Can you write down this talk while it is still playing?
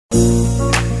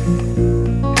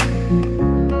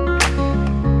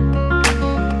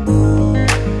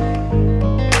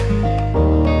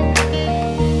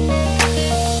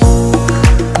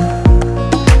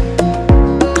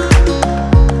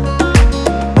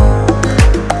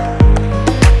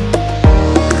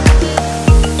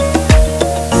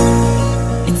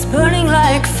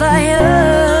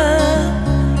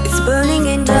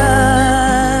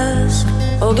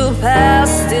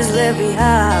left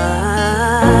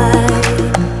behind.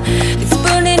 It's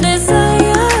burning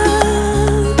desire,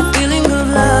 feeling of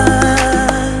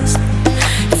lust.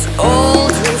 It's all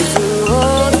drifting,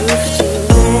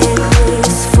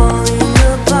 memories falling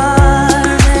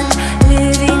apart and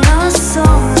leaving us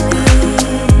only.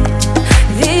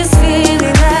 This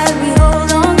feeling that we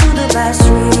hold on to the past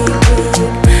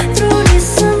dreaming through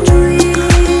distant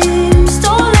dreams.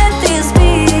 Don't let this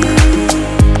be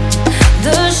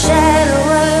the shadow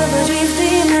of a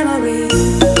drifting memory.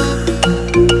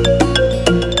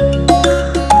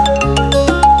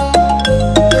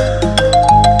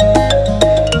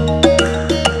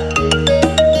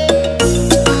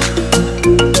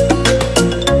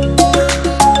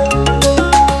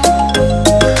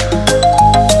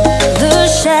 The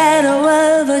shadow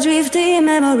of a drifting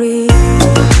memory.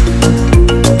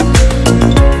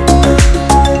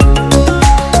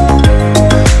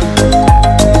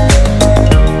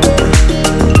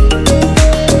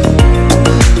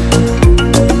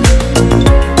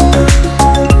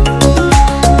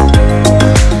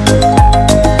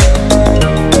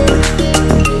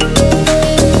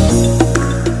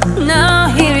 Now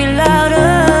hear it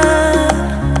louder,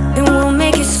 and we'll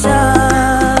make it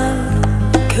stop.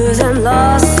 'Cause I'm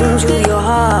lost into your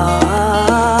heart,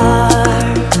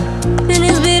 and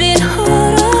it's beating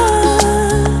harder.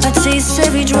 I taste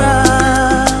every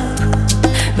drop,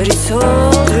 but it's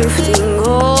all drifting,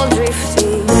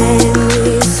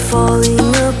 memories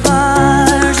falling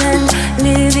apart and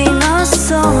leaving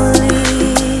us only.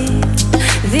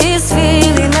 This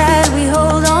feeling that we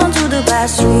hold on to the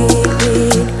past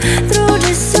dreaming through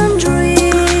distant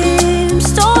dreams.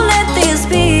 Don't let this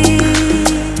be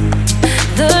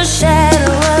the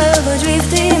shadow of a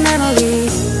drifting memory.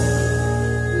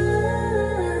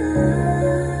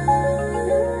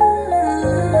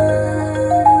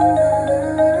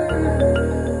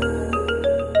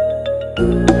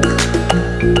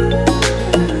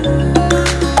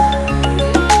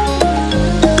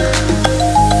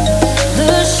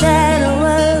 The shadow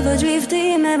of a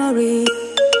drifting memory.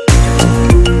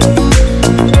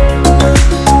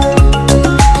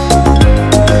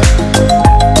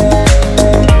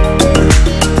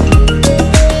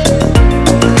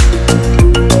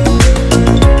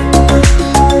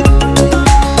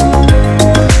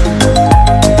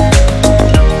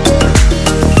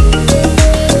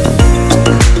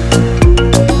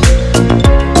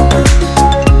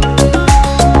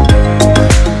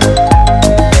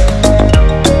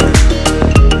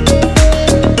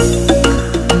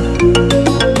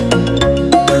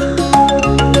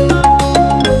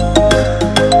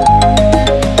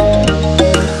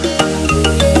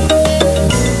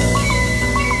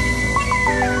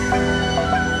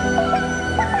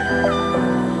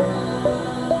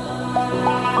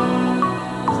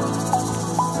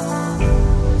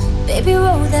 Baby,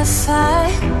 roll that fire,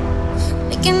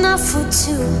 make enough for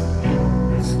two.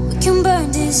 We can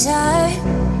burn desire,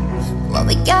 what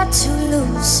we got to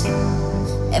lose.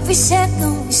 Every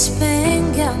second we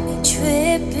spend got me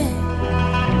tripping.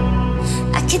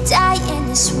 I could die in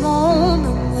this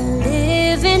moment we're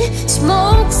living.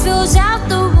 Smoke fills out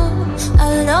the room,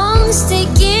 our lungs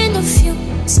taking the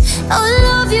fumes. I'll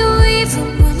love you even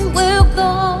when we're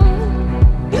gone.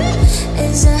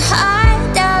 There's a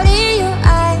hideout in your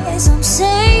eyes, I'm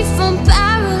safe from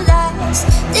paralyzed.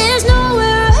 There's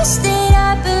nowhere else that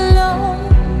I belong.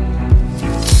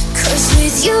 'Cause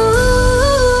with you,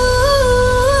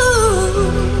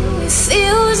 it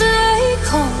feels like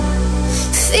home,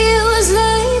 feels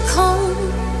like home.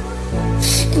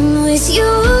 And with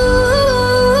you,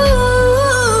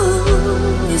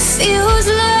 it feels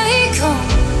like home,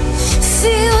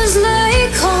 feels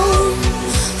like home,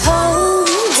 home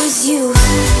with you.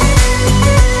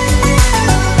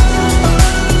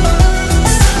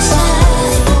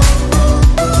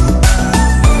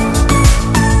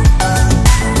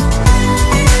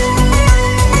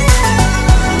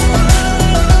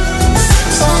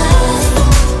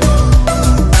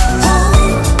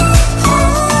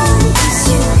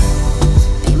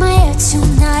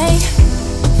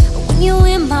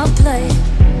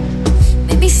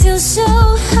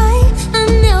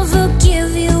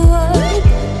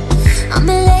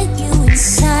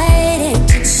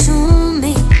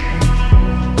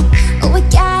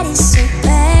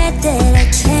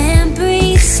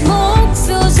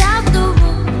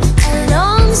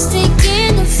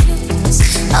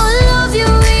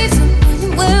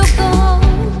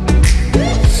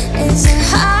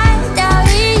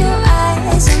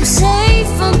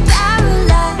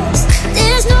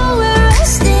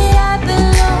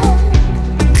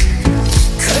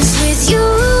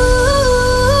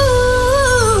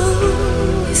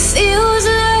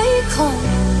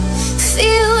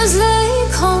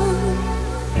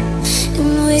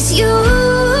 with you,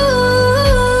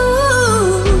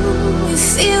 it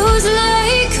feels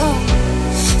like home,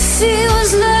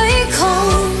 feels like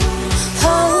home,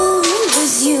 home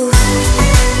with you.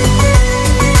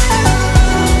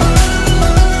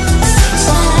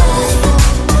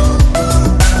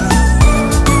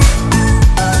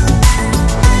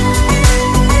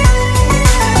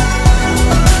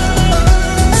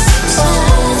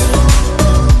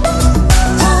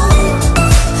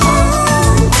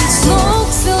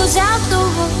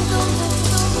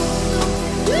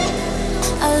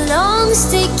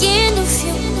 Taking a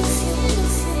few.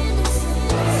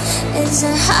 There's a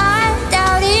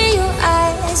hideout in your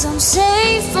eyes. I'm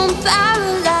safe from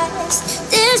paralyzed.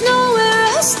 There's nowhere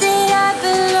else that I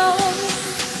belong.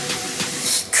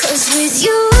 'Cause with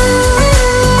you,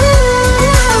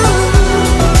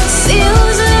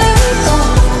 feels like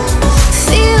home,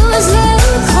 feels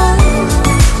like home.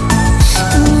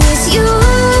 And with you,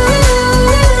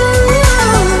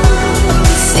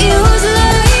 feels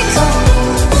like home,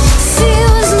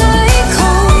 feels like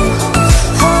home,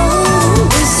 home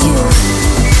with you.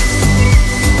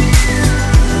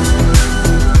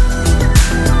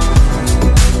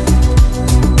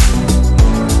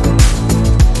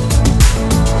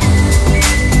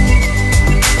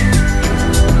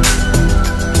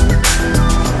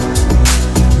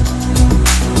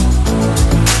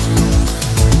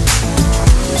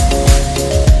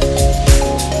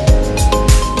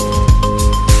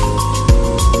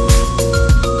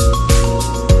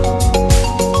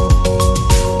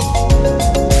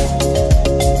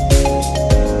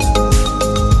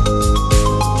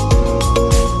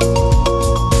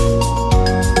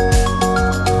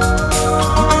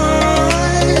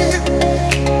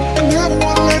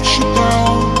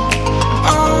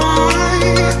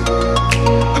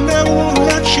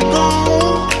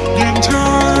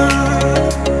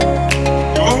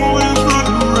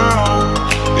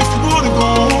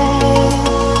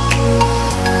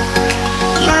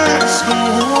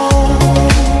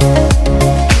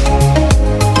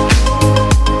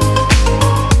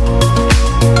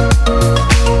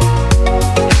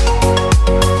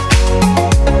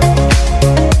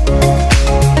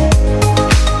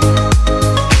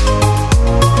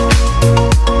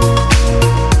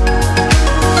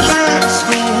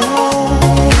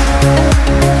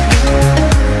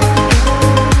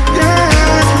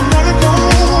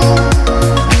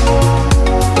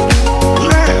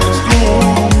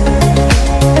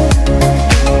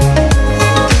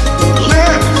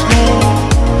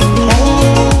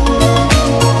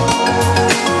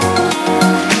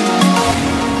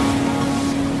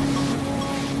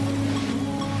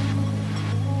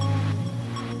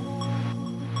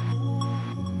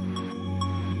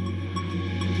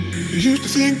 Used to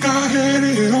think I had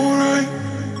it alright.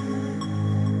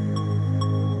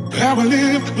 How I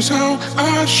lived was how I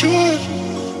should.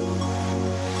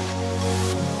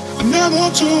 I never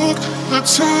took the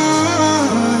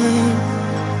time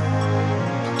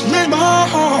to lay my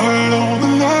heart on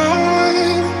the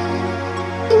line.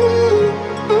 Ooh,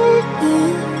 ooh,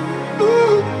 ooh,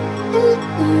 ooh, ooh, ooh,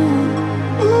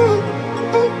 ooh, ooh,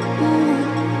 ooh,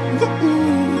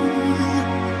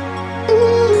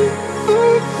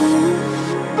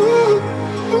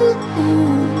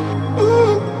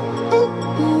 ooh.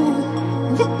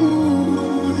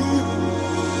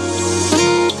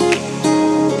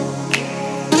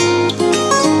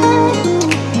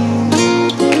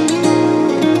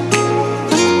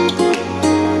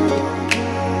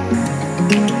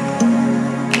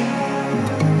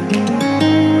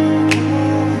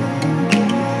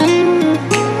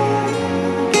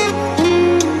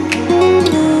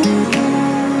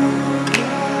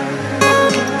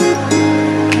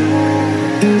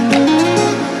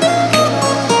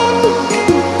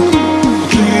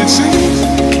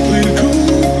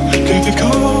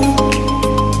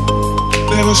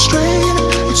 Straight,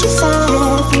 but so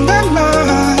far from that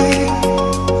line.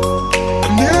 I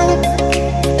never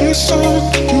listened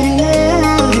to the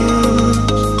words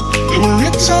that were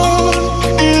written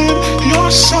in your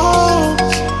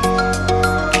songs.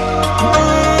 I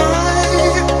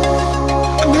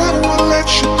never wanna let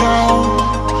you down.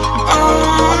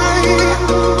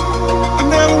 I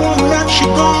never wanna let you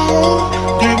go.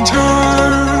 Getting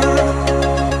tired,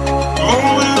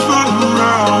 always running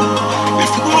around. If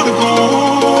you wanna go,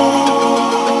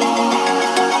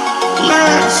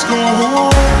 let's go.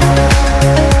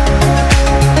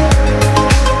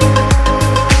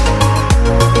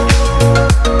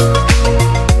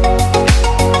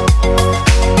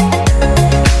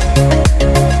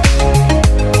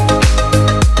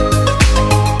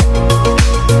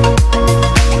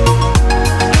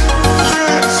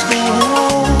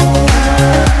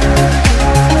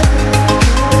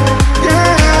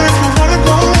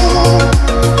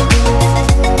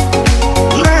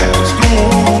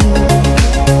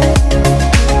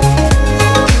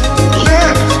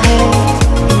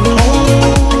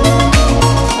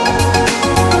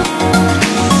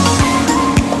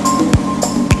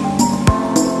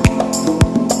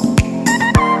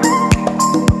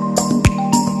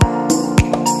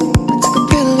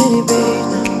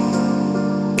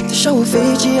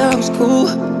 I was cool.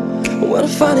 When I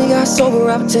finally got sober,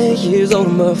 I was 10 years old,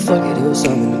 motherfucker, it was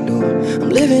something to do. I'm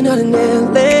living out in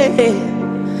LA.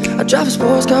 I drive a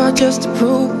sports car just to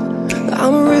prove that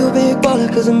I'm a real big baller,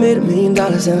 cause I made $1 million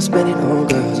and I spent it on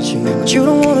girls and shit. But you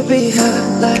don't wanna be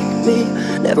high like me,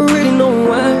 never really know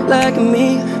why like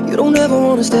me. You don't ever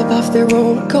wanna step off that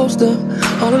roller coaster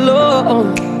all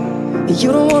alone. And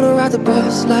you don't wanna ride the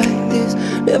bus like this,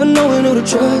 never knowing who to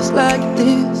trust like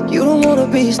this. You don't wanna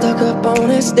be stuck up on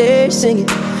that stage singing,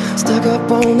 stuck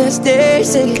up on that stage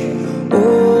singing.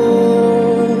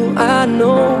 Oh, I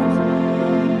know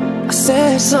I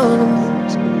sad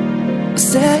songs, I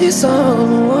sad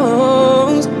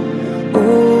songs.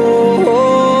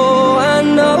 Oh, I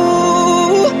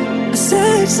know I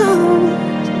sad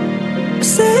songs, I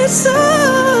sad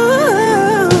songs.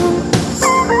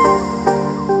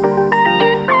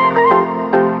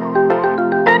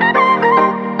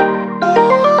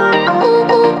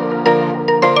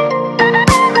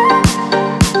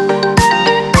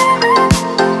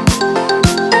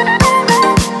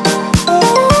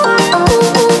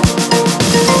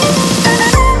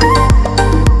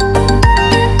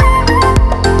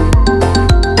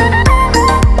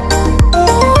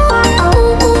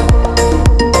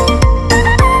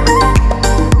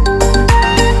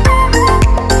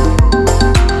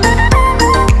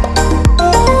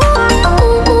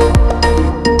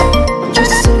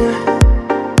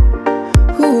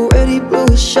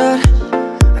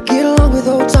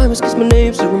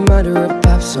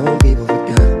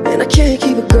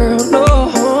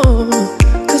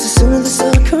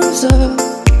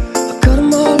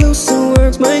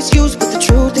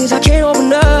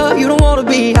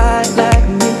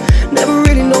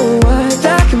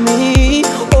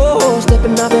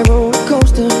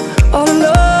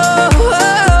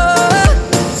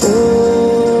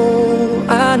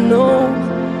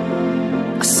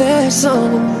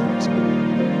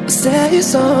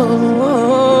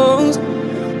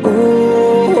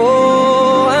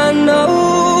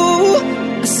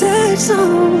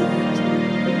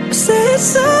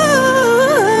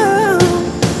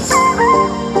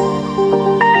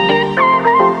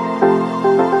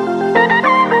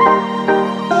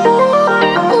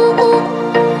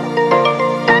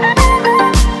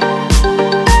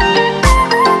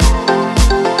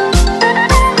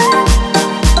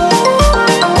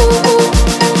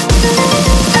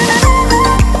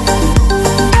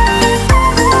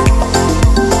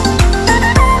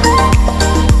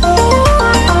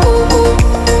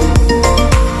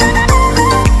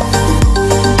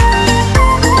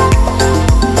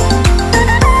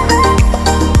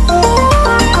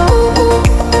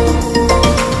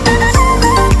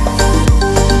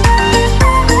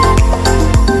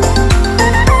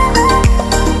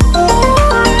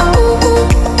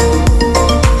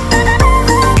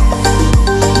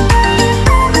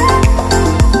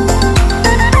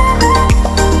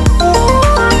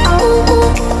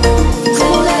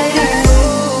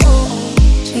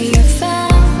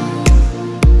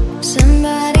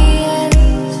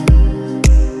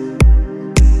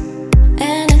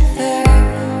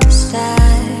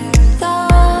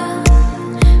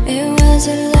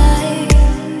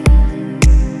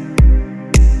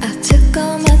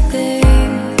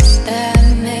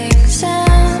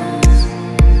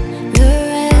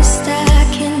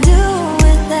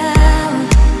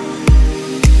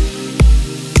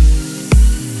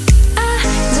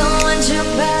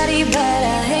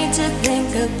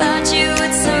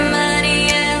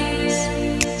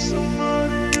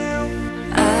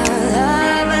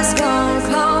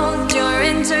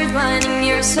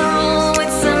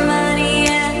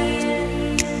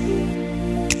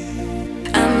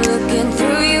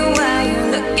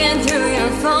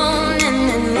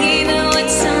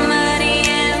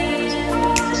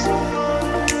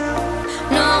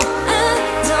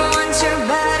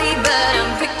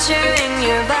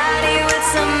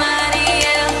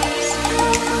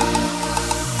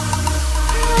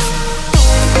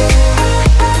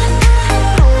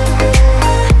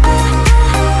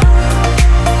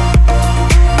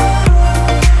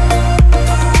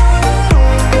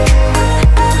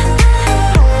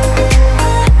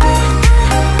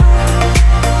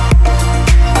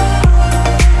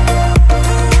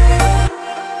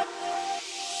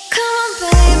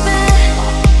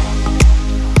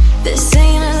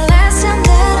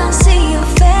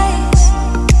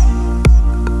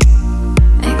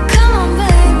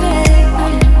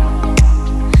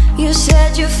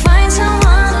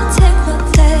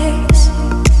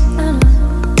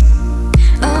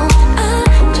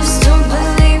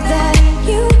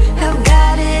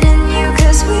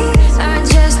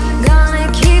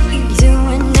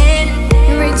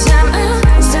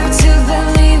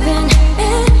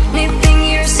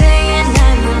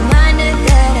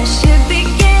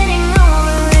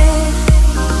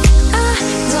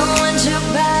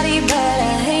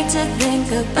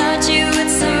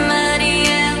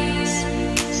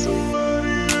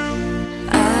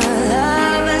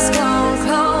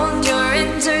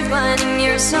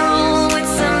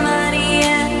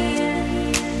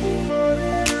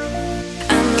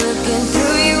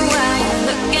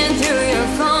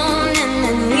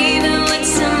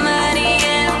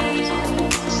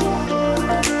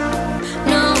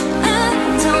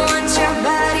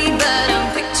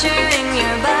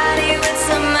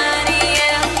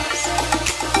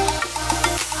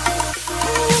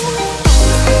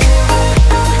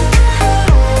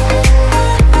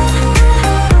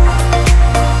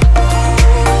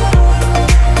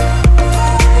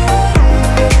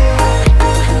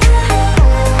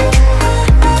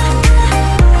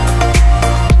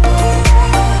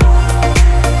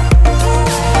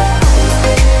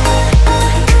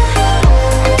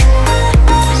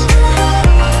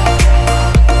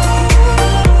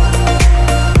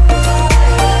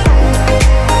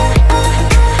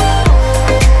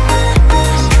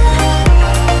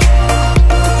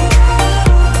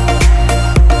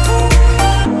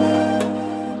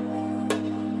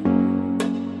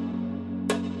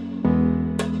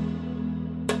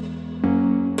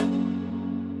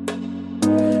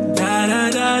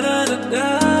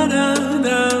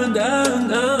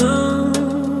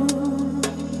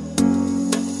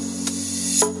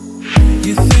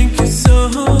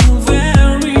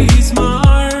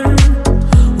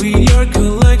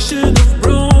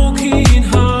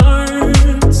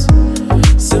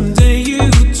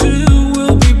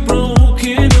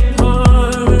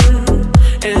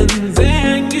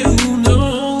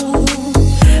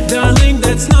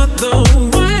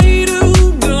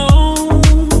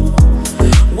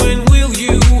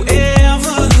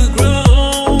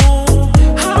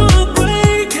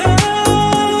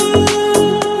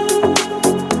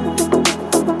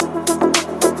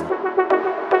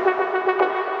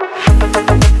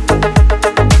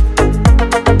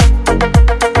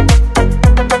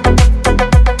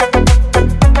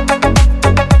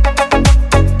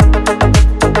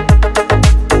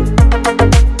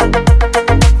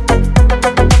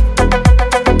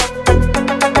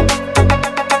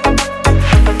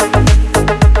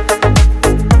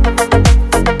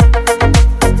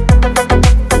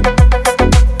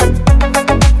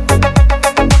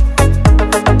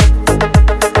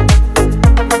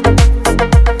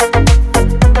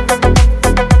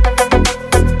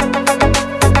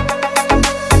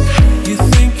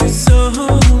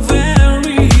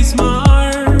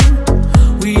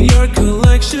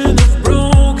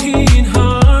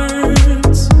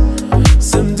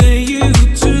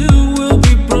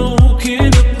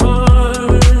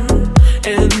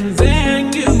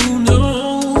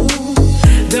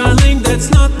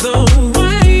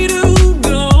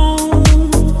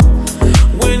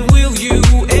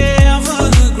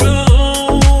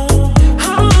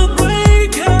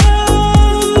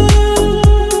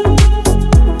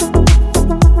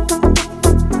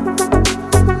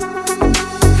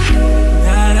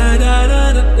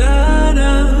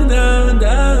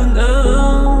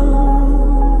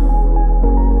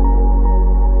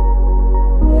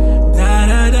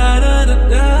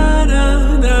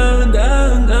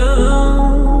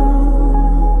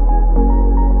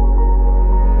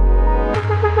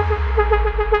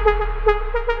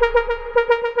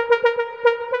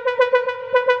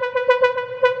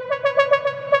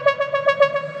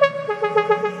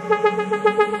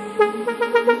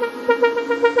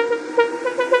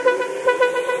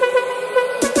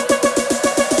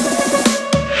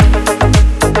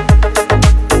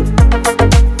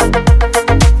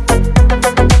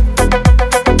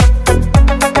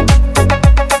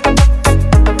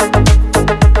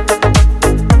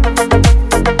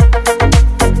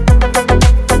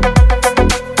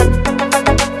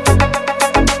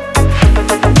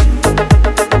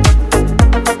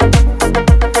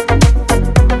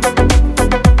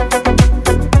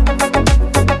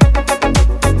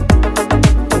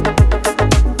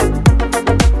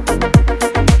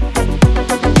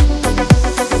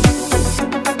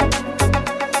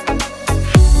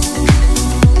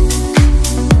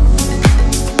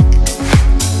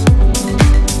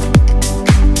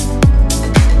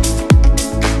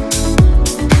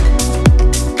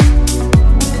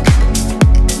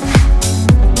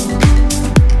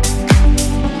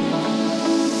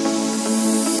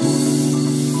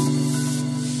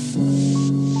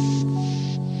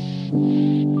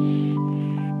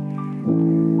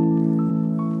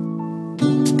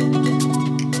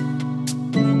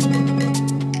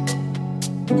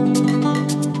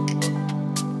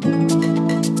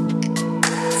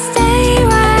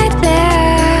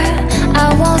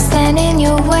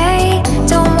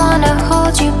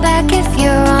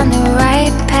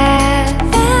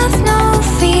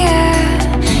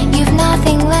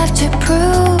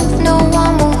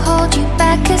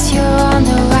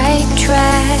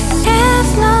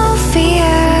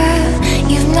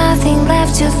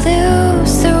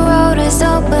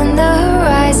 on the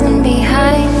horizon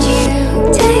behind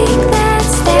you. Take that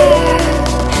step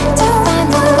to find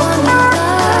the one you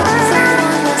love, the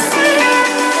one you'll see in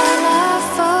the love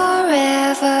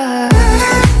forever.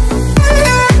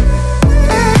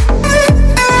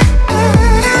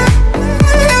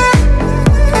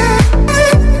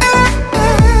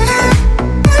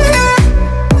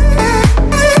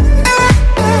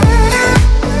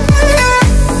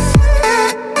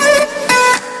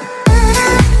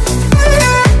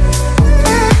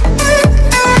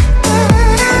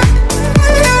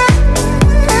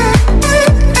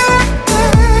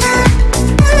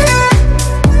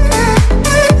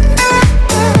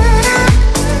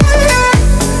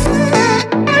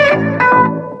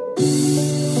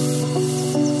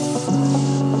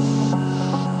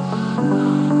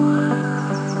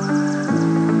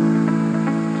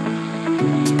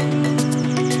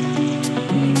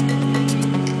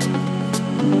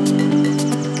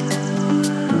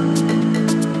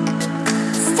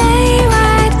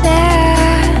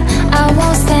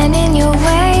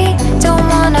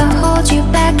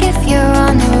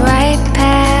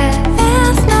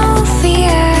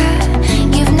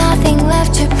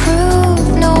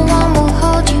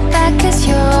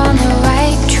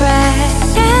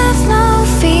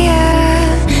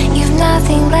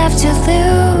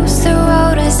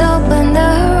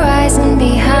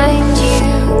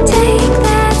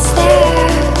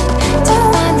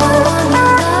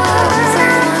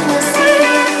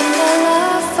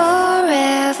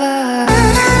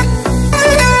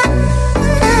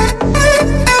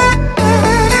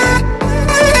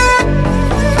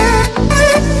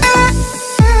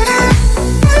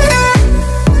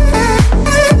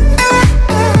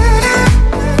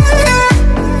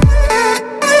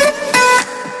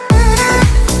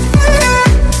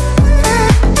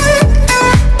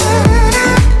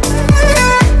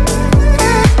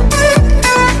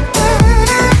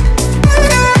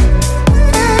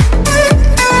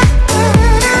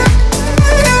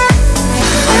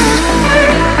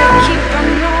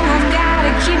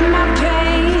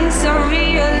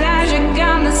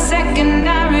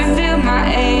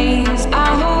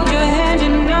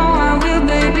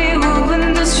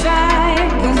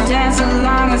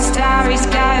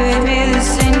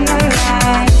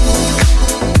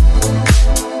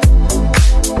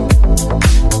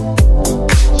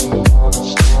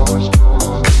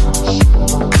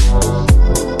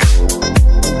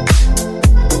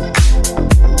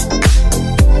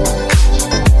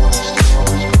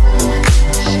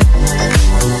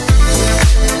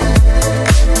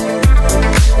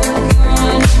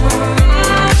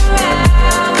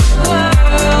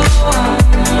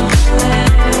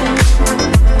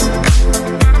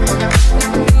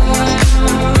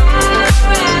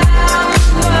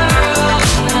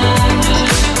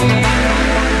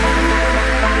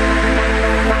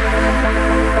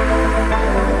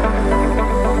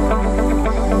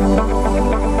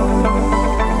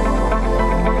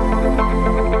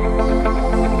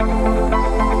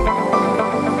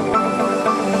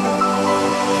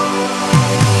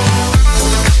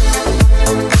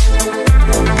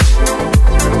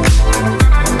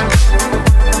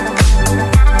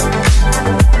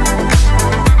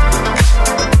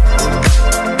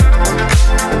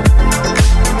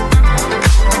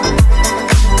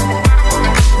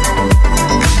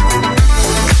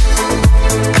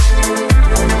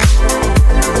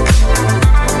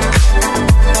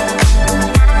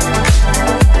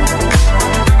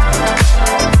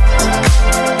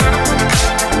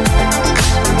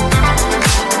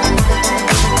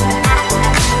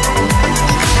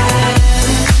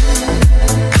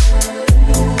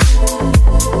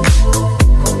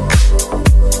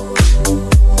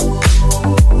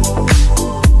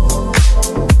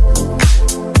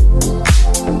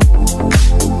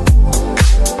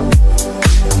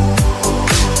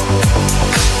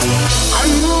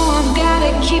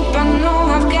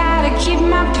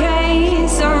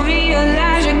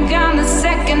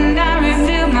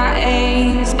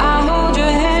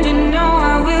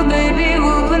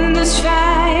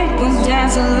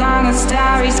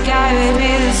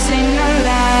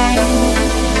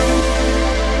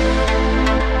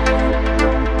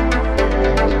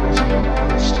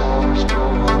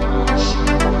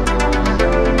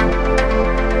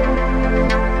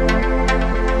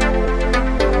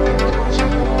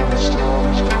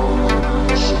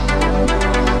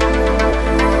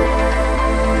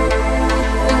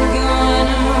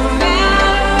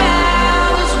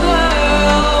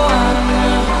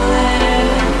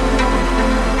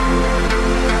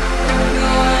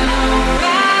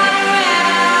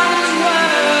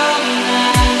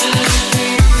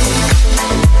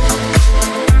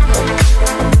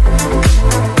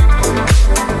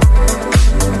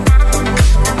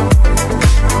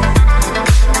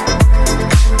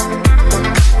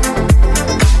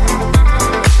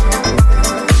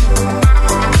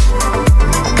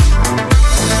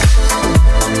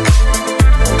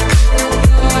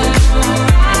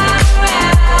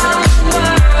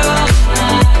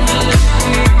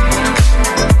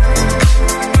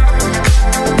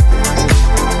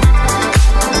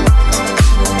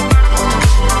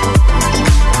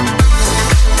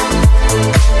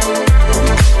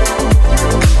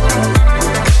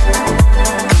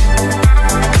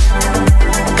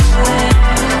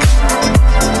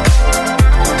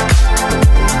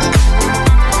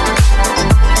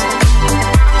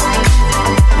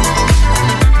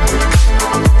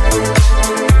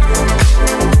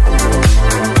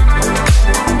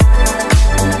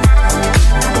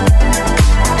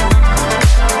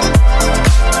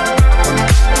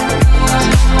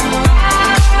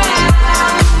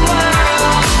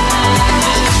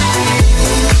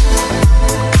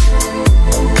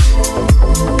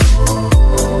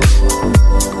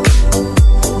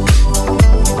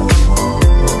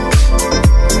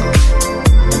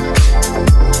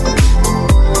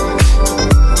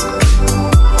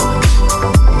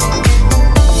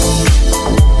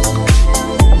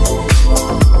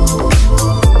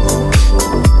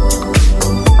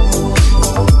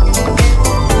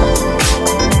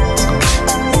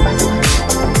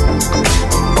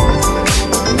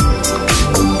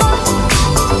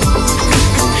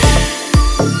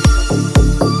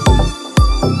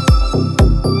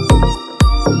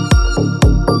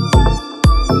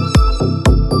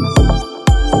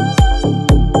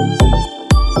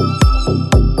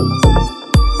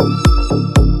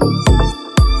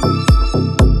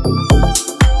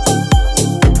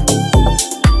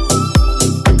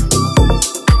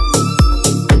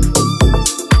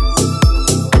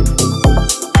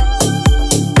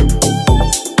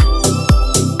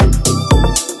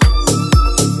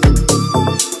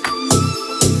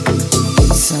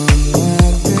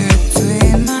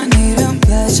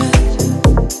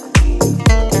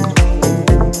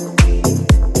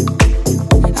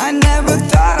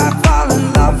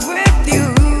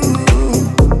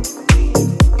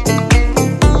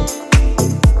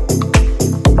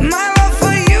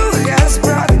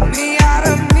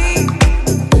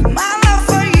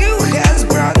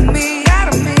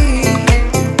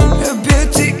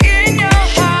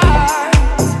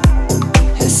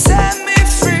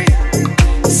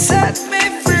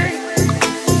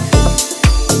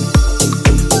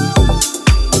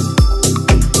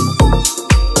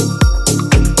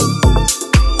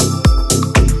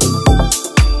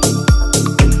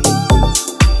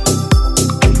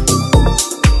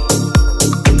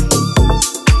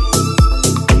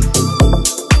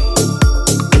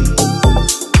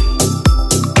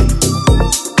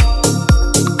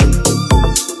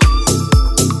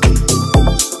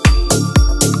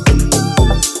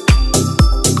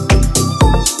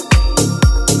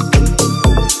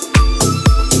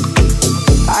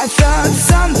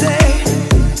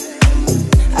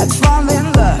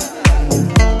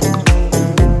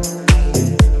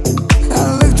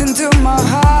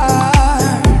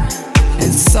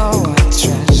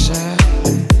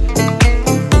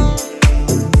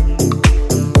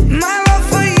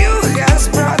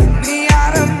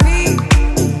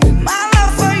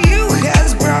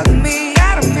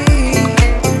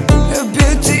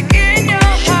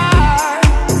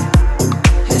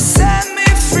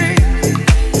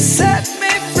 set me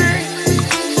free.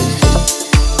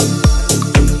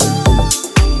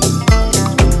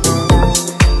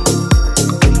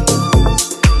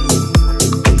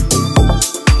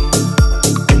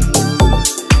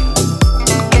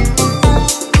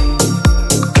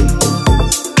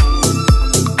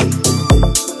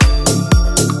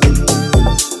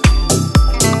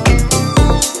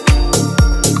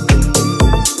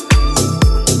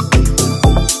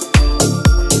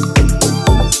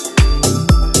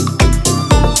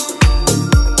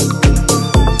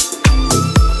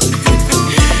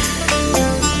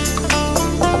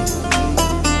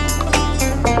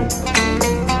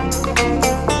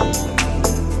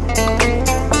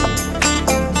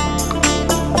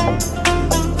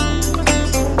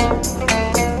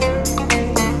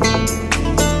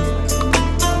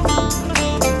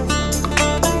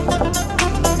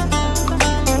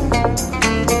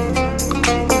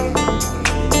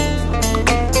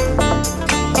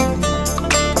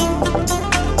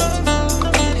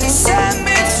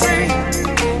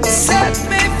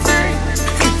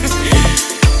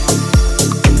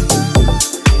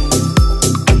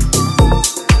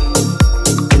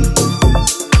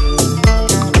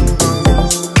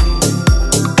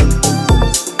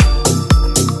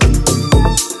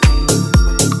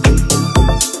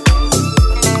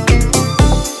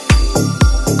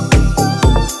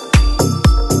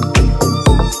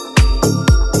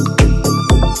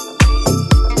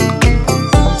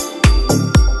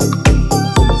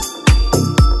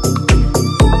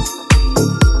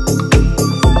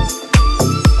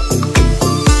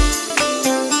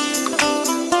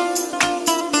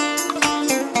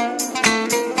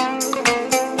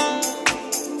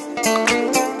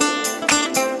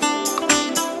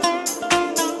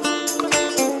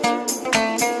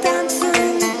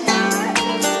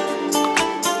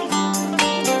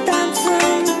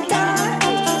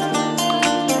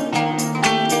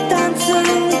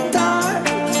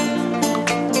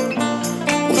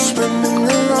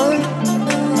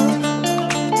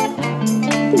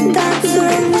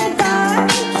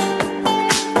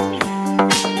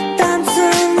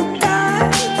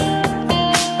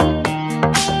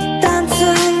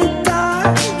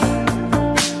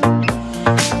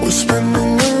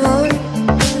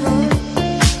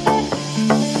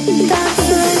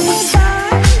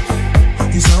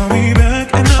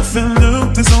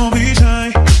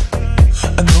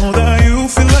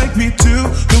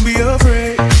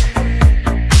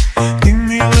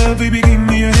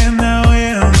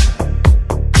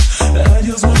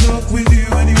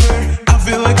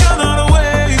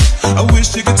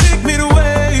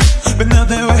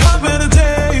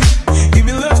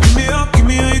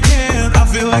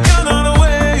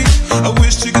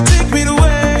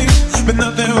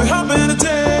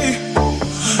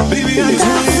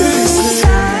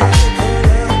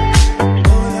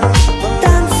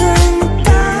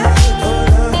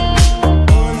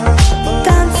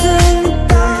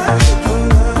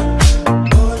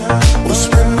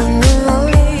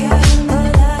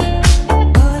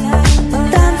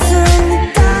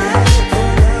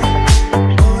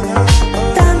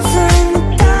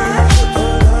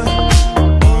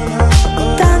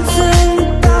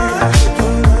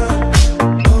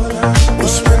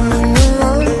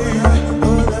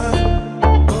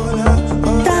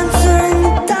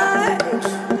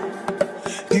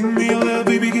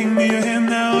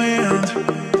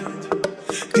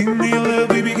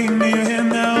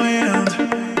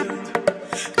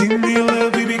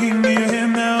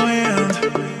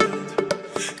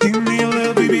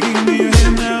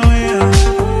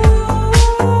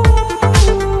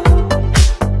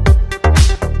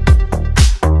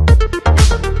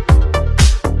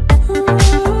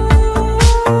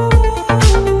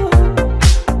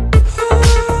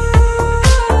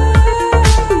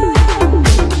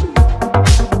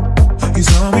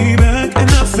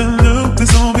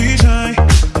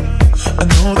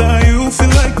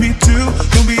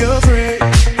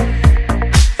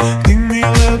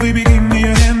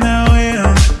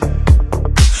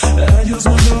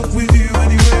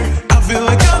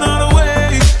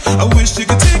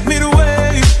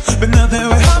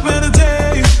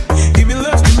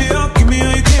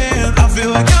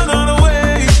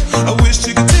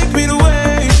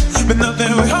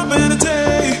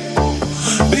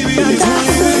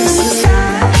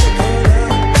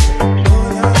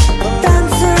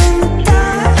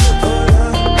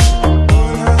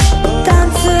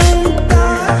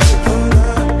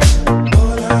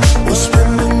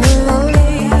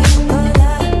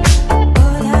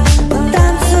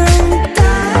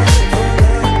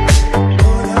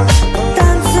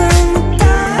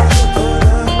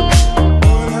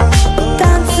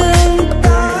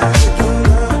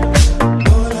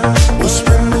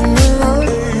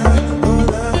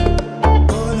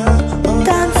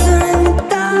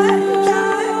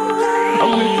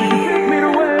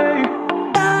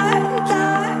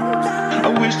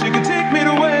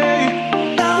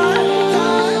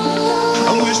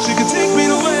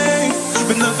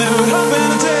 would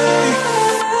happen today.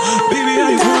 Baby,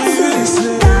 I ain't gonna even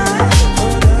say.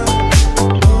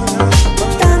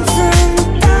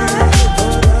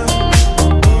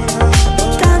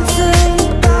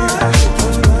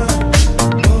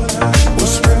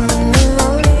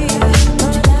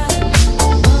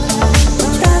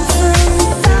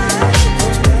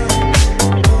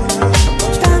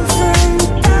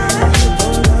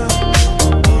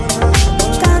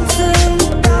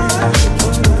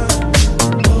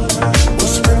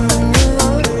 Whispering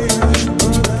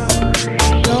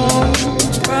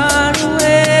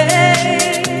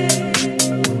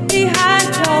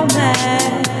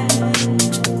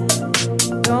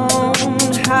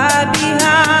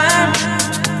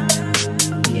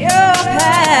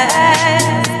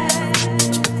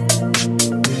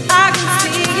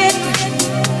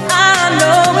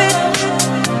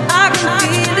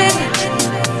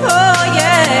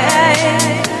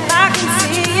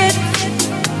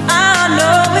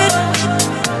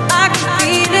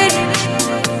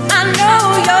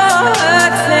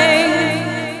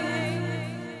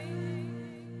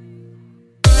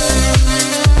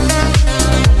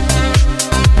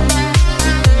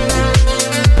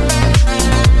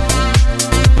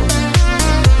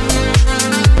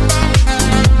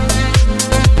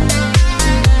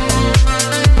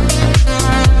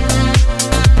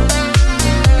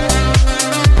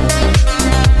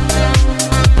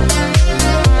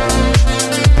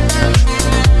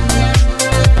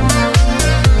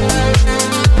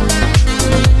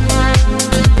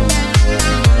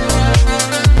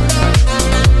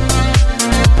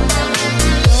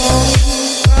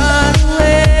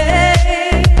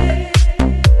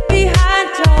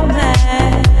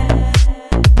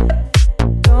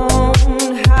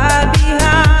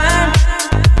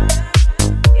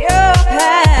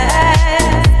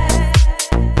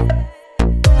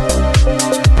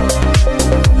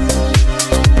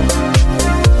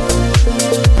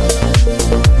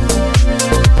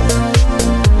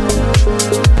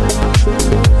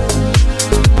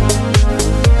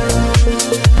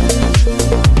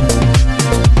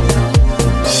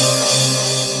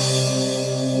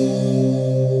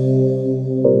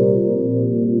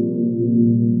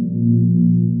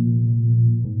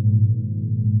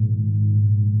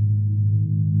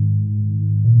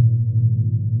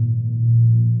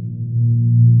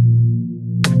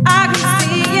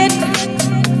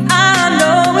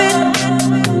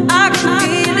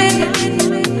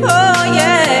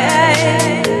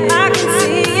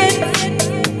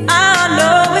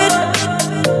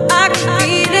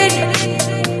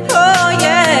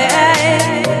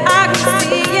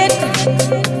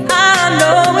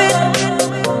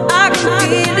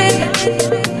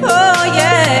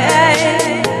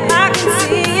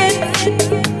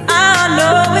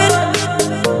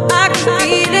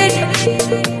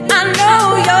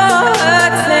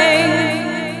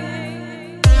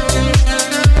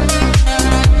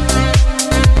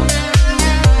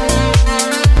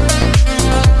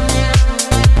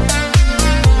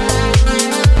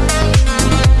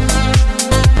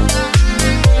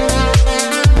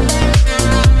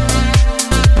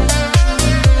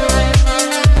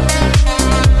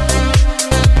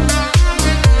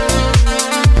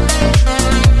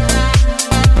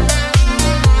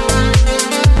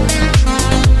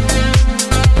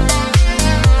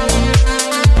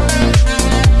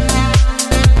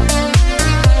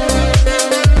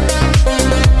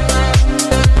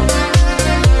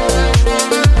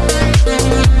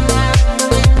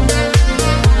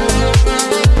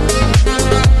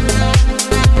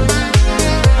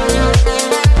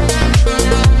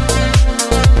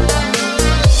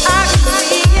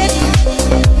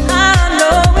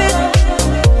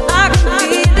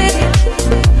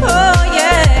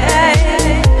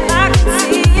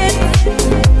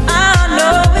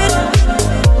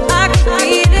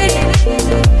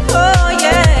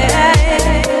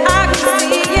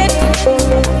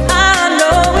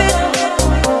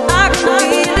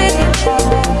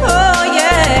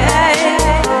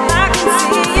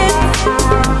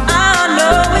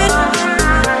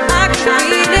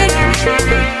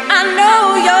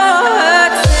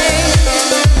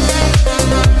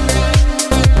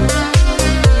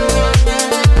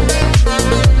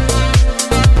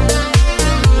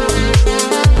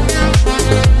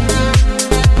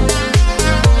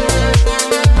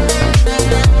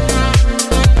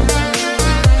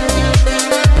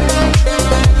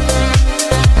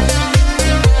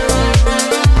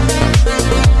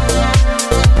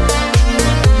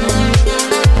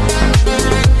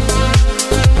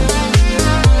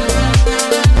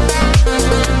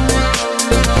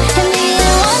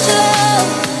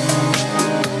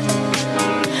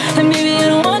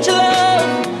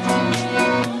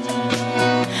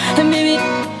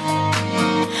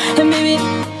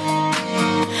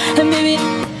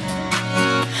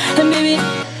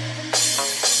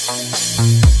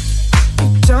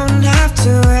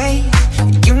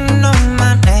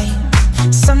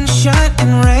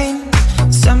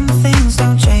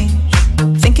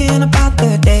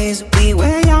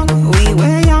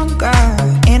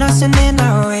us and in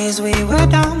our ways we were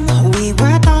dumb,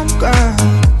 girl.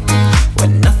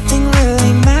 When nothing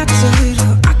really mattered,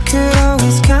 I could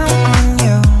always count on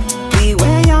you. We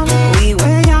were young,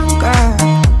 girl.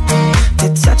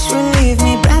 Your touch would leave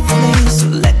me breathless, so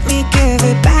let me give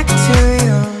it back to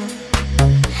you.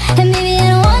 And maybe I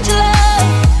don't want your love,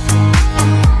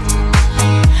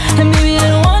 and maybe I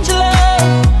don't want your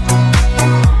love,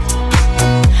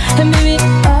 and maybe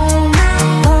oh my,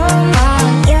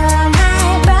 you're my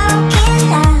broken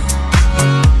heart.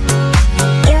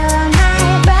 You're my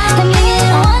broken, and maybe I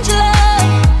don't want your love,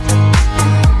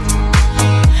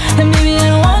 and maybe I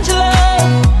don't want your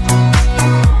love,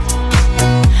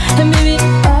 and maybe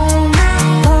oh my,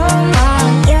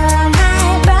 you're my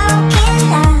broken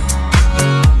heart.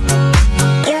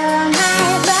 You're my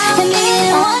broken, and maybe I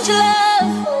don't want your love.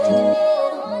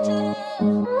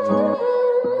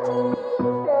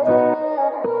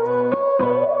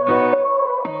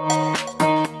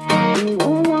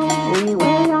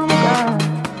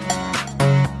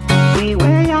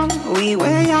 We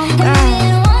were young, girl.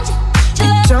 You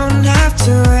don't have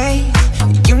to wait,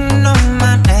 you know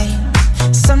my name.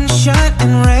 Sunshine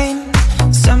and rain,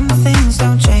 some things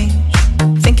don't change.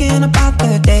 Thinking about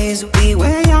the days we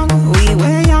were young,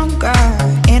 girl.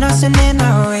 In us and in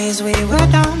our ways we were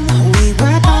dumb,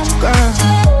 girl.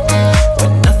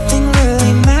 When nothing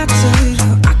really mattered,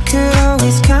 I could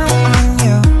always count on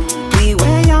you. We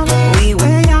were young,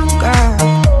 girl.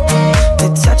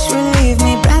 Your touch would leave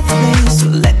me breathless, so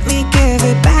let me give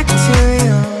it back to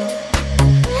you.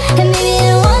 And maybe I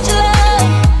don't want your love,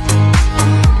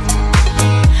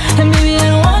 and maybe I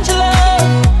don't want your love,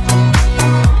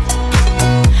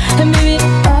 and maybe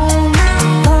oh my,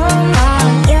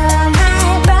 you're my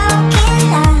broken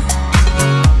heart.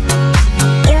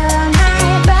 You're my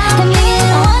broken, and maybe I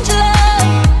don't want your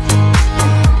love,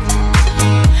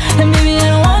 and maybe I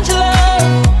don't want your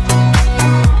love,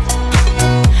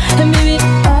 and maybe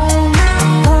oh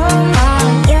my,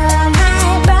 you're my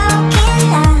broken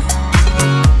heart.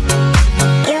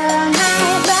 You're my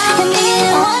broken,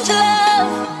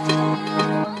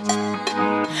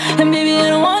 and maybe I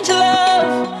don't want your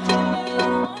love,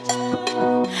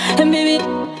 and maybe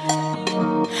I don't want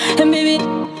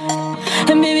your love,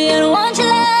 and maybe I don't want your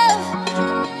love,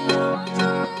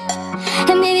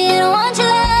 and maybe I don't want your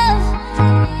love,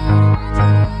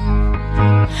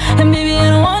 and maybe I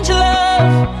don't want your love,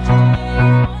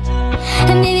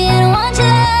 and maybe I don't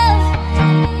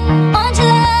want your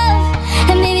love,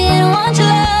 and maybe I don't want your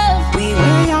love, We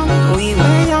were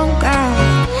young, girl.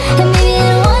 and maybe I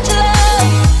don't want your love.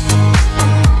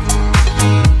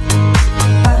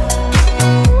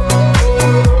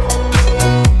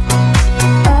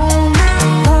 Oh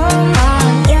my,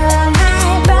 you're my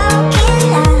broken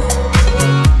heart.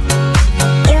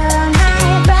 You're my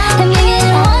broken, and maybe I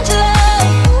don't want your love,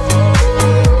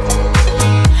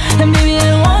 and maybe I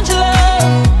don't want your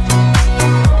love,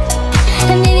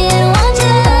 and maybe I don't want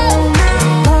your love.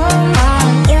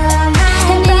 You're my,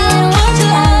 and maybe I don't want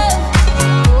your love,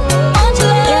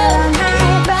 You're my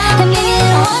broken, and maybe I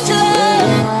don't want your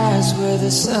love. Eyes were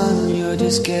the sun, you're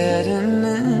just getting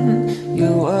in.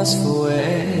 You was for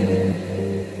where?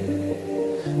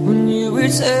 When you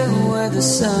return with the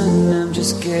sun, I'm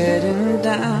just getting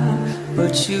down,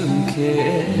 but you don't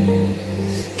care.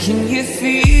 Can you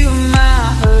feel my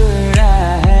hurt I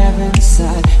have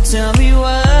inside? Tell me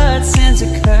what sins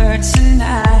occurred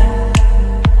tonight.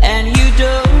 And you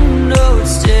don't know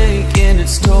it's taking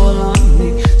its toll on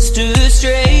me. Stood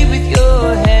straight with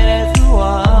your head at the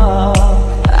wall.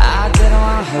 I didn't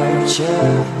wanna hurt you,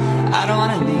 I don't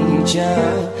wanna need you,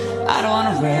 I don't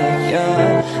wanna wreck you.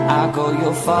 I'll go,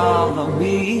 you'll follow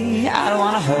me. I don't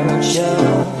wanna hurt you,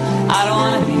 I don't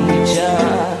wanna need you,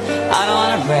 I don't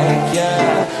wanna wreck you.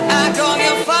 I go,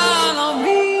 you'll follow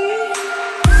me.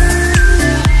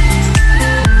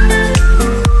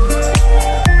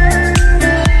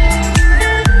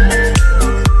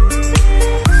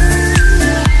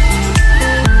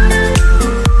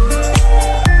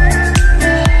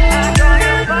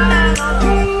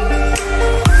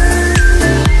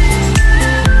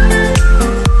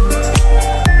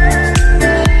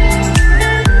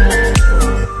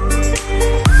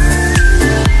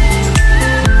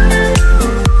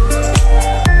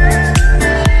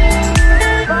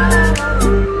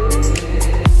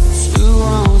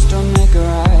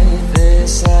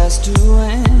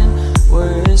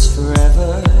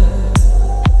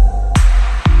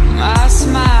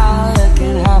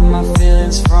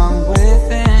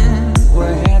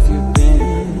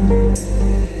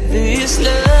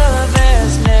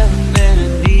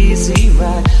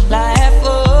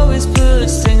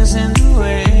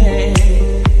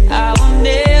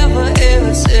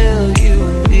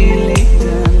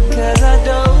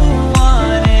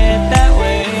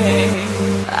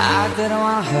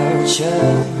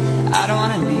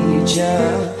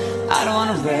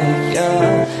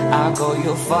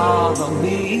 you'll follow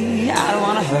me. I don't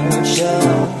wanna hurt you,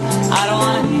 I don't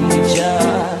wanna need you,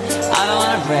 I don't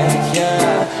wanna break you.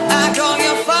 I go,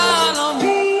 you'll follow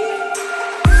me.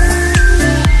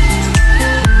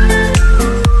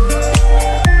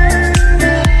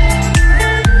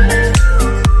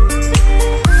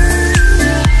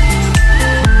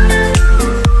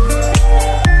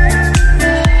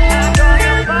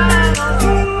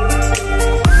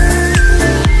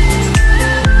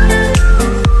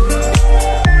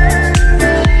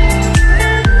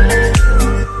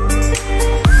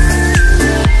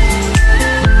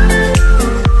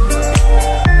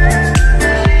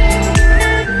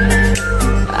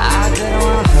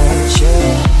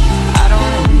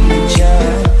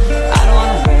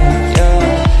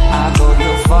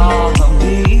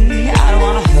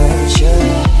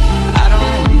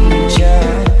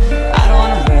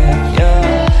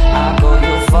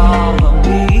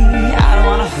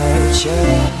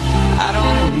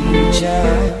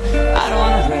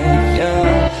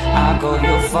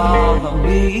 Follow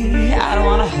me, I don't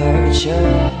wanna hurt you,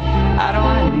 I don't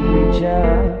wanna need you,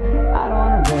 I don't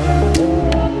wanna break you.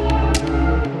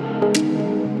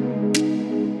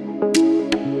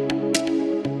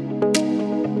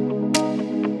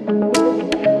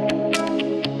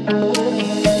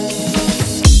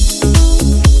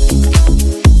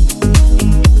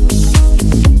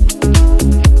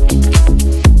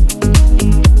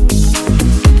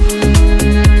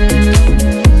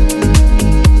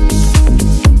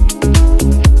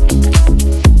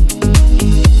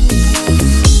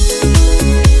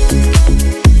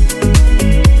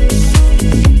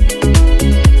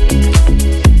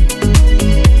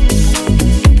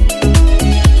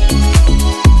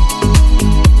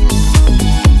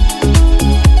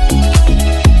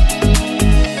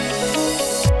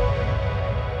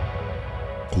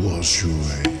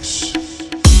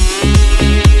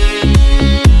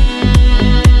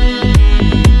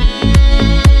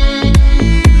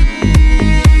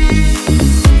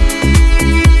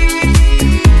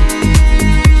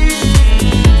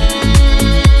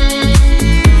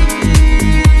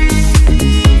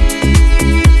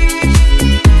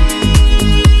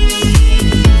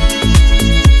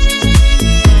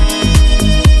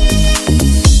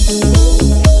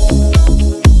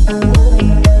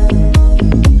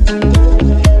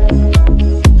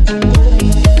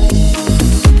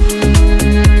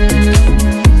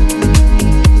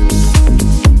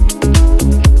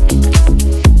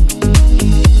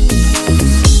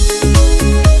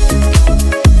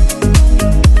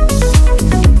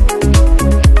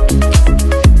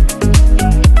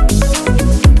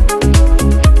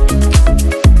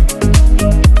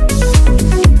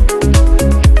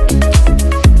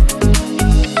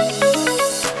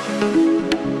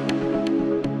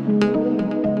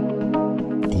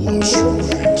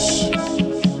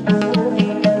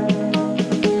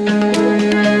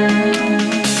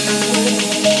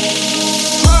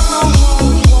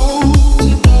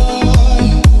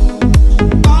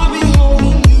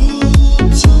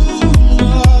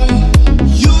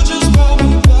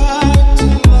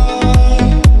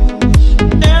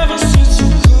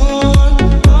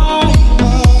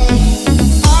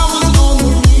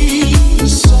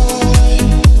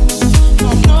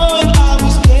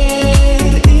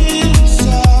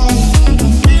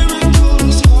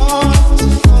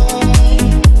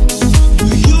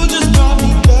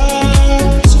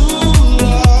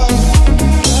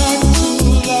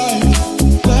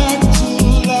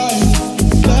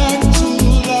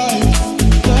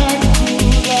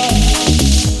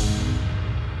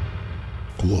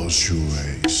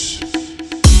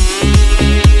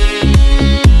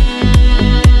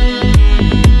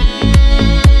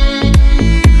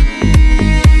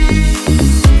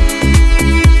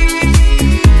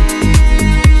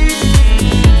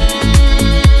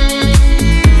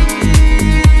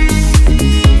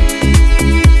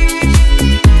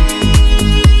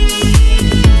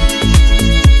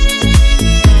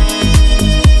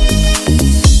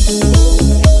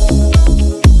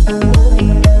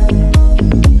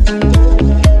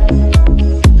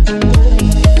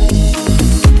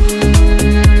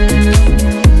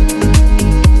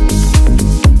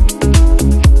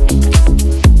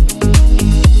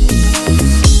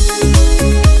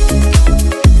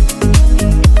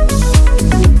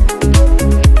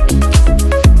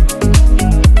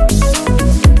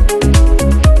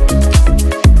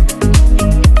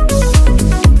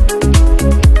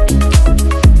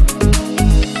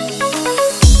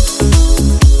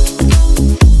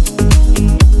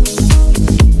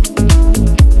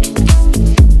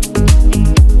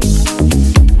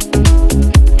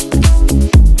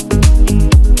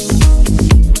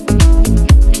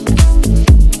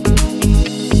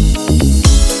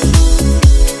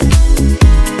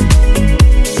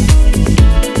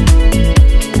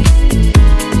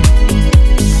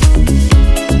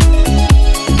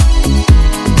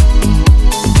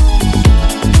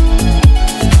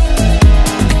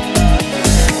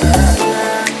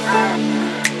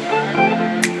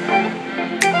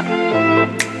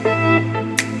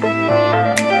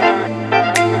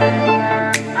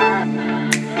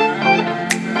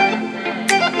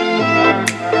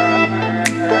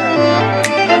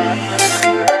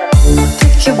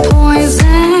 take your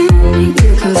poison.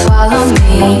 You can follow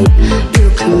me. You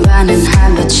can run and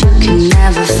hide, but you can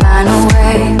never find a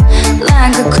way.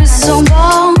 Like a crystal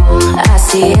ball, I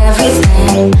see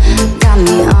everything. Got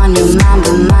me on your mind,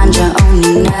 but mind your own,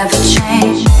 you never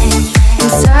change.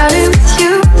 Inside it with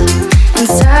you,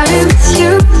 inside it with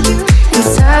you,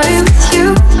 inside it with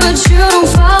you, but you don't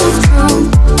follow through.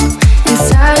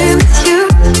 Inside it with you,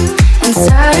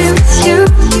 inside it with you,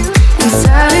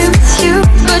 inside it with you,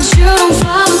 but you don't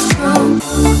follow through.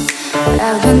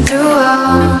 I've been through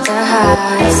all the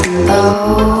highs and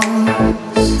lows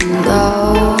and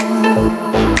lows,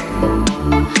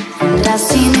 and I've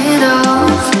seen it all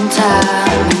from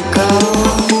time ago,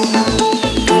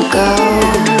 ago.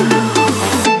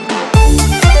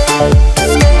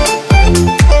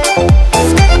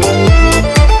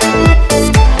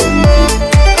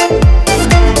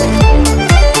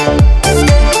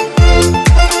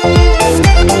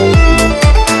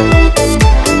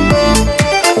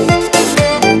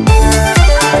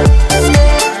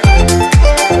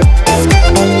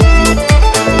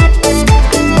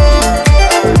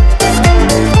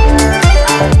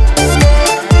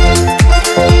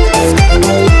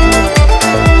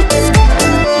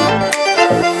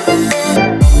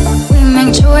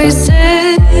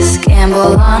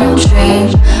 Gamble on a dream.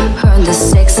 Heard the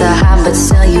stakes are high, but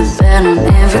still you bet on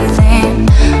everything.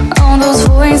 All those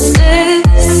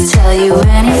voices tell you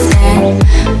anything.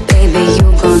 Baby, you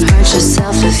gon' hurt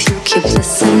yourself if you keep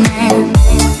listening.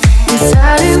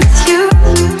 Inside it with you,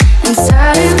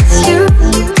 inside it with you,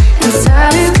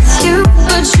 inside it with you,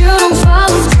 but you don't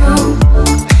follow through.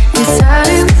 Inside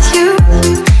it with you,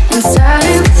 inside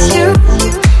it with you,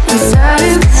 inside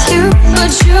it with you,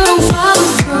 but you don't follow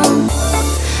through.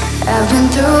 I've been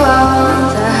through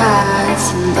all the highs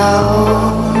and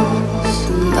lows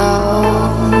and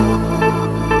lows,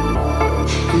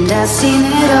 and I've seen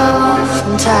it all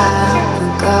from time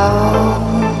ago,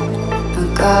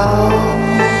 ago.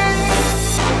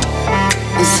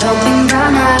 Was hoping by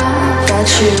now that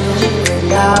you would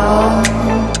know,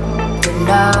 would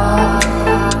know.